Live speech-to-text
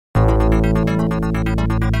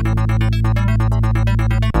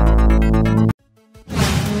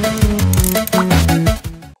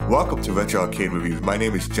Welcome to Retro Arcade Reviews. My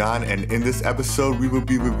name is John, and in this episode we will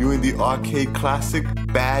be reviewing the arcade classic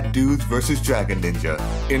Bad Dudes vs. Dragon Ninja.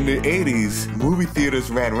 In the 80s, movie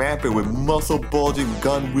theaters ran rampant with muscle-bulging,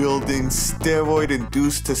 gun-wielding,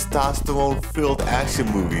 steroid-induced, testosterone-filled action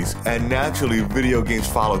movies, and naturally video games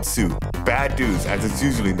followed suit. Bad Dudes, as it's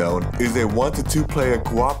usually known, is a 1 to 2 player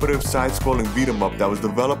cooperative side-scrolling beat-em-up that was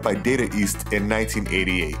developed by Data East in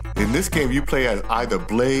 1988. In this game you play as either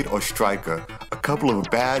Blade or Striker, a couple of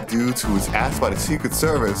bad dudes who was asked by the Secret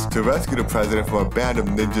Service to rescue the president from a band of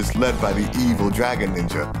ninjas led by the evil Dragon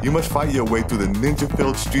Ninja. You must fight your way through the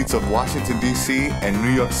ninja-filled streets of Washington, D.C. and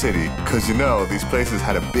New York City, cause you know these places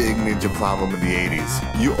had a big ninja problem in the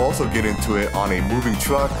 80s. You also get into it on a moving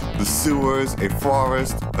truck, the sewers, a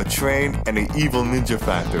forest, a train, and an evil ninja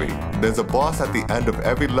factory. There's a boss at the end of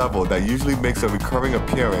every level that usually makes a recurring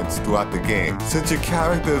appearance throughout the game. Since your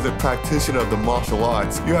character is a practitioner of the martial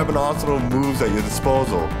arts, you have an arsenal of moves at your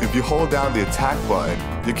disposal. If you hold down the attack button,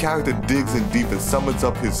 your character digs in deep and summons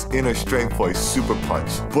up his inner strength for a super punch.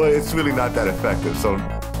 But it's really not that effective, so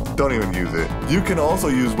don't even use it. You can also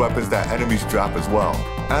use weapons that enemies drop as well.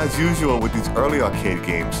 As usual with these early arcade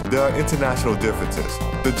games, there are international differences.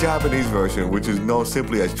 The Japanese version, which is known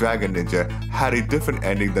simply as Dragon Ninja, had a different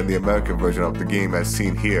ending than the American version of the game as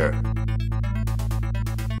seen here.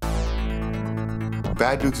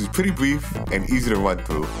 Bad Dudes is pretty brief and easy to run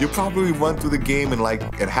through. You'll probably run through the game in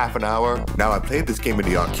half an hour. Now I played this game in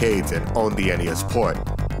the arcades and owned the NES port,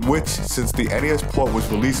 which, since the NES port was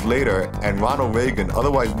released later and Ronald Reagan,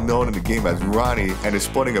 otherwise known in the game as Ronnie and is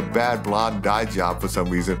sporting a bad blonde dye job for some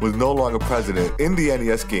reason, was no longer president. In the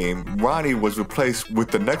NES game, Ronnie was replaced with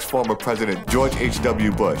the next former president, George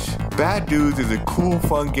H.W. Bush. Bad Dudes is a cool,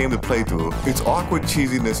 fun game to play through. Its awkward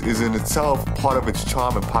cheesiness is in itself part of its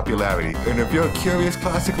charm and popularity. And if you're a curious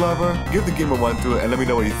classic lover, give the game a run through and let me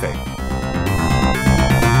know what you think.